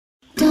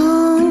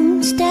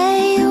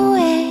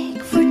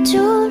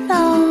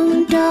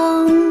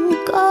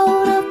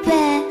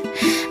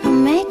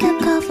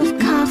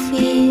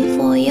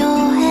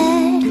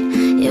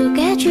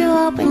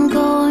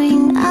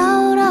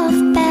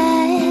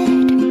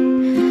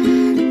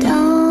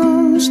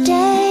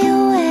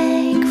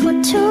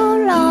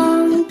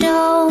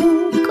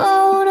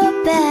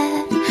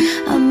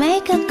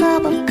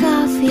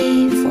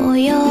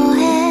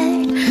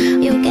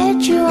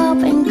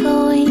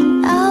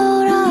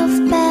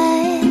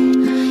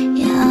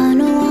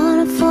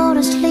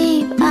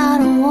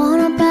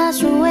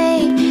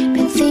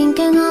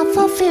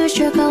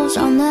year goes,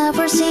 I'll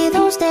never see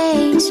those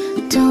days.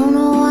 Don't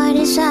know why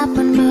this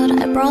happened,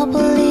 but I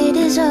probably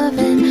deserve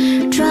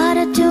it. Try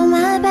to do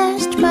my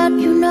best, but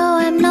you know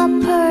I'm not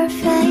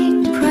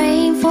perfect.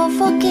 Praying for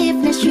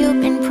forgiveness,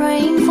 you've been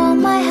praying for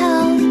my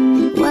health.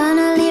 When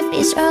I leave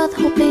this earth,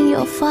 hoping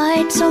you'll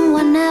find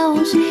someone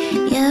else.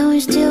 Yeah,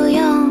 we're still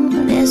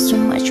young, there's so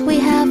much we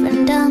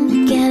haven't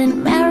done.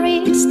 Getting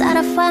married, start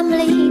a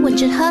family, with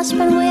your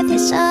husband, with your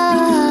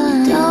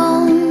son.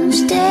 Don't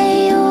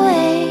stay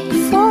awake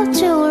for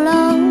too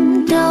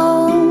long,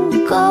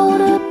 don't go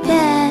to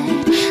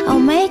bed. I'll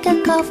make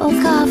a cup of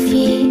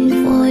coffee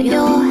for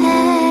your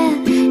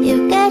head.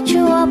 It'll get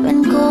you up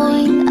and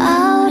going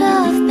out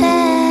of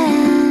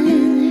bed.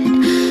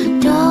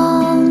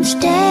 Don't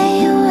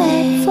stay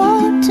awake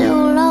for too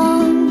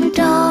long,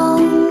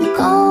 don't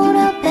go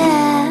to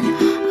bed.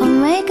 I'll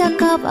make a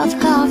cup of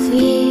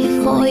coffee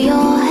for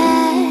your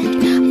head.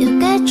 It'll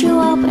get you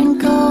up and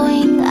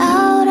going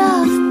out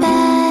of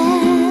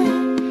bed.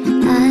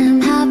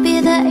 I'm happy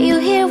that you're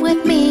here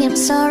with me. I'm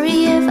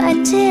sorry if I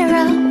tear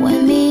up.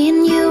 When me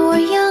and you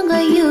were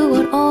younger, you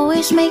would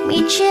always make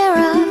me cheer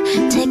up.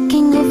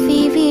 Taking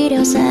goofy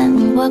videos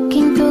and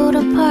walking through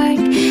the park.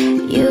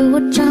 You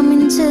would jump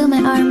into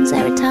my arms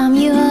every time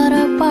you heard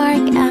a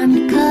bark.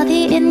 And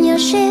cuddly in your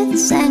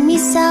sheets, sang me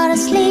sound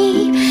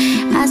asleep.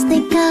 I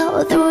sneak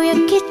out through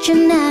your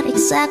kitchen at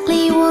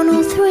exactly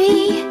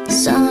 1:03.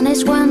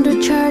 Sundays went to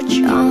church,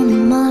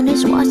 on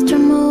Mondays watched a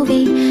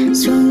movie.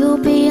 Soon you'll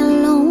be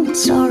alone,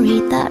 sorry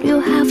that you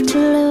have to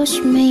lose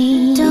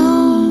me.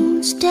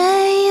 Don't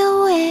stay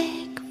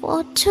awake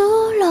for too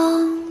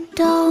long,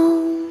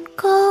 don't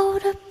go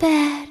to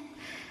bed.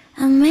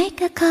 I'll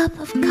make a cup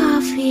of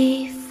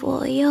coffee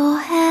for your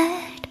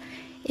head.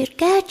 It'll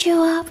get you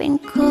up and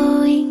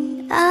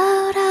going out.